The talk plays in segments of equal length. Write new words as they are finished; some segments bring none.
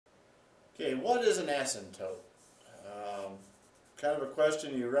Okay, what is an asymptote? Kind of a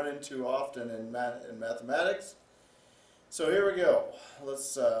question you run into often in mathematics. So here we go.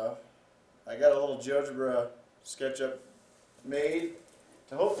 Let's. I got a little GeoGebra SketchUp made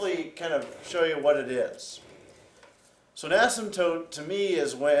to hopefully kind of show you what it is. So an asymptote to me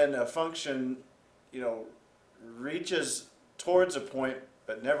is when a function, reaches towards a point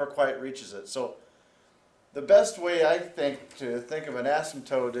but never quite reaches it. So the best way I think to think of an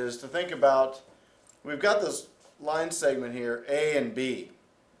asymptote is to think about, we've got this line segment here, A and B.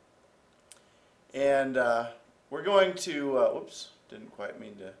 And we're going to, whoops, didn't quite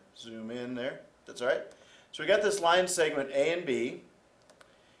mean to zoom in there. That's all right. So we got this line segment A and B,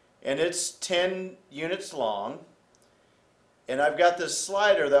 and it's 10 units long. And I've got this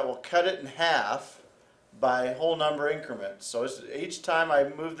slider that will cut it in half by whole number increments. So each time I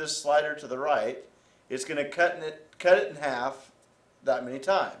move this slider to the right, it's going to cut it in half that many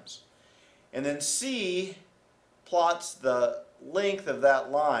times. And then C plots the length of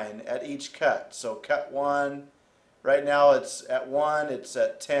that line at each cut. So cut 1, right now it's at 1, it's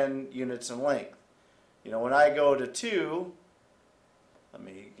at 10 units in length. When I go to 2, let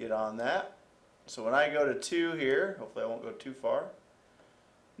me get on that. So when I go to 2 here, hopefully I won't go too far,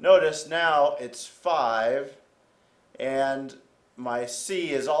 notice now it's 5, and my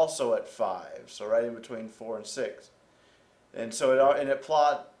C is also at 5, so right in between 4 and 6. And so it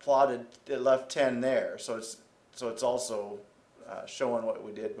plotted, it left 10 there, so it's also showing what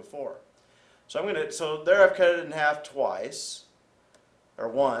we did before. So there I've cut it in half twice, or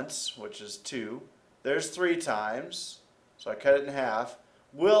once, which is 2. There's 3 times, so I cut it in half.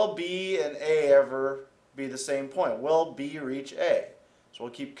 Will B and A ever be the same point? Will B reach A? So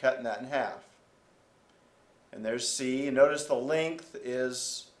we'll keep cutting that in half. And there's C. Notice the length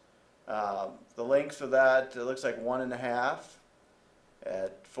is, the length of that, it looks like 1.5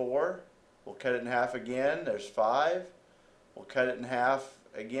 at 4. We'll cut it in half again. There's 5. We'll cut it in half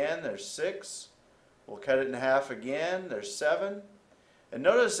again. There's 6. We'll cut it in half again. There's 7. And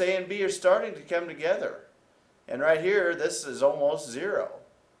notice A and B are starting to come together. And right here, this is almost 0.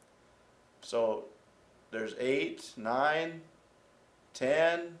 So there's 8, 9,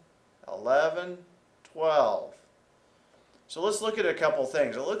 10, 11, 12. So let's look at a couple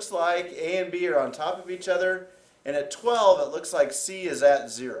things. It looks like A and B are on top of each other, and at 12 it looks like C is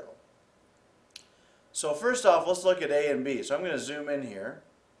at 0. So first off, let's look at A and B. So I'm going to zoom in here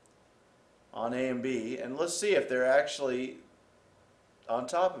on A and B, and let's see if they're actually on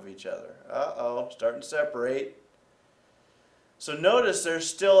top of each other. Uh-oh, starting to separate. So notice there's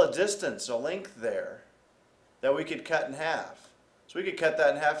still a distance, a length there, that we could cut in half. So we could cut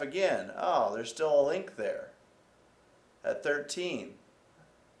that in half again. Oh, there's still a length there at 13.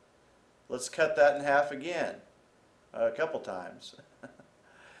 Let's cut that in half again a couple times.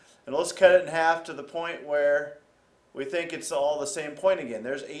 And let's cut it in half to the point where we think it's all the same point again.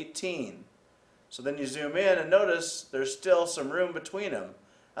 There's 18. So then you zoom in and notice there's still some room between them.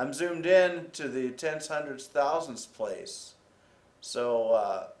 I'm zoomed in to the tenths, hundredths, thousandths place.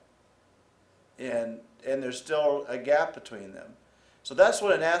 So, and there's still a gap between them. So that's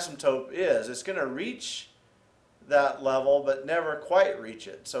what an asymptote is. It's going to reach that level but never quite reach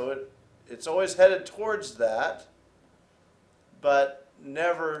it. So it's always headed towards that, but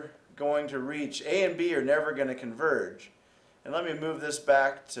never going to reach. A and B are never going to converge. And let me move this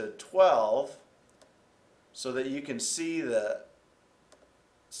back to 12 so that you can see the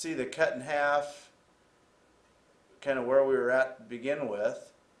cut in half, kind of where we were at to begin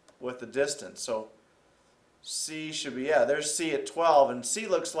with the distance. So C should be, yeah, there's C at 12, and C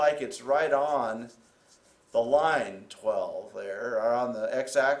looks like it's right on the line 12 there, or on the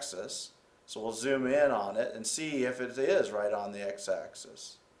x-axis. So we'll zoom in on it and see if it is right on the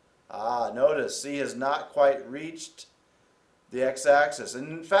x-axis. Notice C has not quite reached the x-axis, and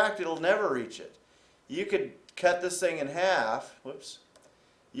in fact it'll never reach it. You could cut this thing in half, whoops,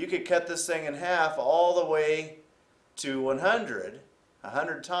 you could cut this thing in half all the way to 100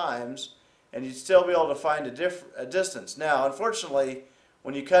 times, and you'd still be able to find a distance. Now, unfortunately,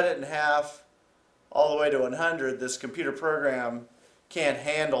 when you cut it in half all the way to 100, this computer program can't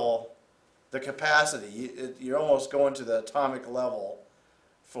handle the capacity. You're almost going to the atomic level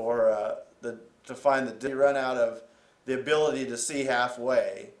for to find the. You run out of the ability to see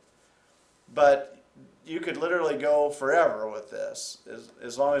halfway, but you could literally go forever with this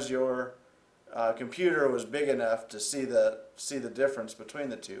as long as your computer was big enough to see the difference between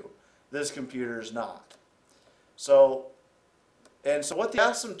the two. This computer is not. So what the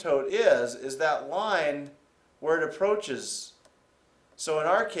asymptote is that line where it approaches. So in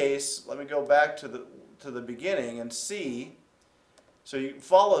our case, let me go back to the beginning and see So you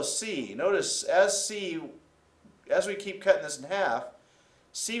follow C. Notice as we keep cutting this in half,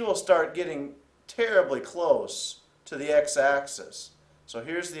 C will start getting terribly close to the x-axis. So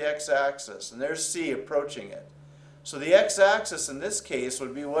here's the x-axis, and there's C approaching it. So the x-axis in this case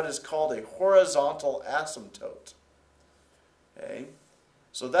would be what is called a horizontal asymptote. Okay?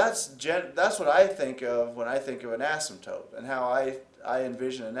 So that's what I think of when I think of an asymptote, and how I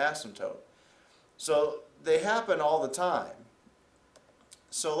envision an asymptote. So they happen all the time.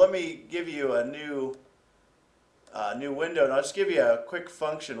 So let me give you a new window, and I'll just give you a quick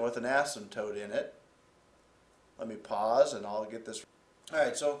function with an asymptote in it. Let me pause and I'll get this.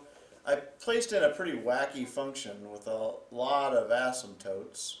 Alright, so I placed in a pretty wacky function with a lot of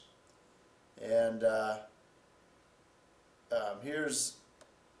asymptotes. And here's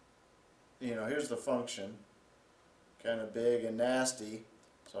the function. Kind of big and nasty.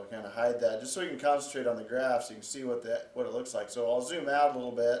 So I'll kind of hide that just so you can concentrate on the graph so you can see what it looks like. So I'll zoom out a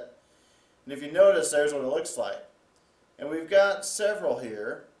little bit. And if you notice, there's what it looks like. And we've got several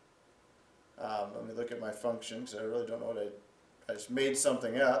here. Let me look at my function because I really don't know what I just made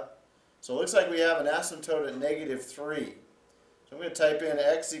something up. So it looks like we have an asymptote at -3. So I'm going to type in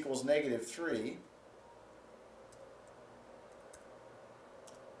x equals -3.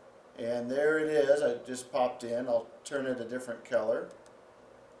 And there it is. I just popped in. I'll turn it a different color.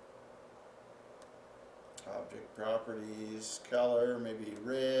 Object properties, color, maybe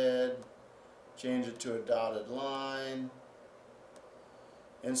red. Change it to a dotted line.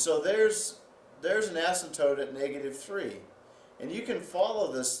 And so there's an asymptote at -3. And you can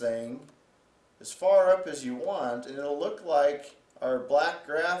follow this thing as far up as you want, and it'll look like our black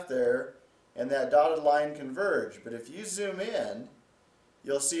graph there and that dotted line converge. But if you zoom in,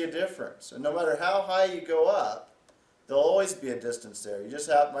 you'll see a difference. And no matter how high you go up, there'll always be a distance there. You just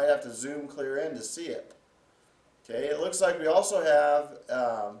might have to zoom clear in to see it. Okay, it looks like we also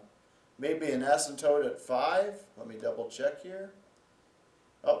have maybe an asymptote at 5. Let me double check here.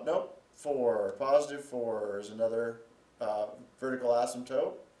 Oh, nope, 4. +4 is another vertical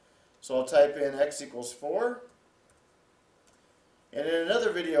asymptote. So I'll type in x equals 4. And in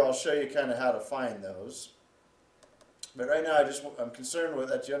another video I'll show you kind of how to find those. But right now I'm concerned with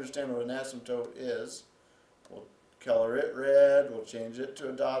that you understand what an asymptote is. We'll color it red, we'll change it to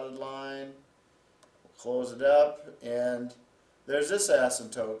a dotted line, we'll close it up, and there's this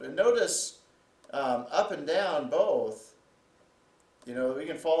asymptote. And notice up and down both, we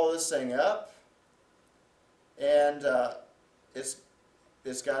can follow this thing up, and it's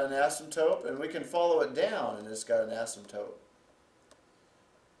got an asymptote, and we can follow it down, and it's got an asymptote.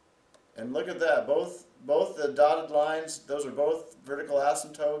 And look at that, both the dotted lines, those are both vertical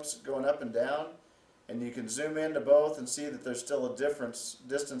asymptotes going up and down, and you can zoom into both and see that there's still a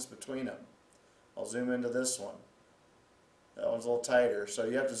distance between them. I'll zoom into this one. That one's a little tighter, so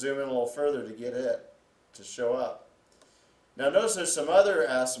you have to zoom in a little further to get it to show up. Now notice there's some other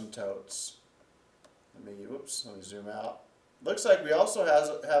asymptotes. Let me zoom out. Looks like we also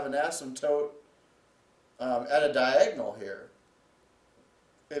have an asymptote at a diagonal here,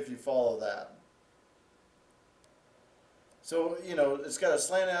 if you follow that. So, it's got a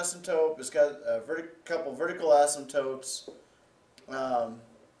slant asymptote, it's got a couple vertical asymptotes. And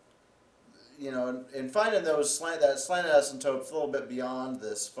finding that slant asymptote's a little bit beyond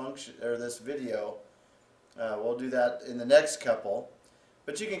this function or this video. We'll do that in the next couple.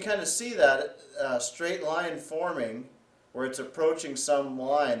 But you can kind of see that straight line forming where it's approaching some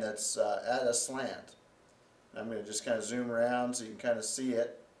line that's at a slant. I'm going to just kind of zoom around so you can kind of see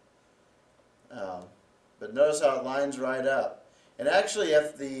it. But notice how it lines right up. And actually,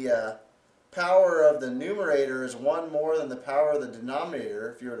 if the power of the numerator is 1 more than the power of the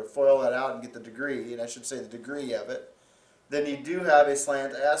denominator, if you were to FOIL that out and get the degree, and I should say the degree of it, then you do have a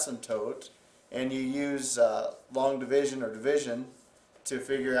slant asymptote, and you use long division or division to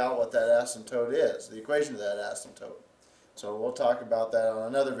figure out what that asymptote is, the equation of that asymptote. So we'll talk about that on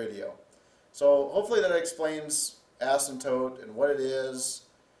another video. So hopefully that explains asymptote and what it is,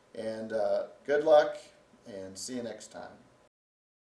 and good luck, and see you next time.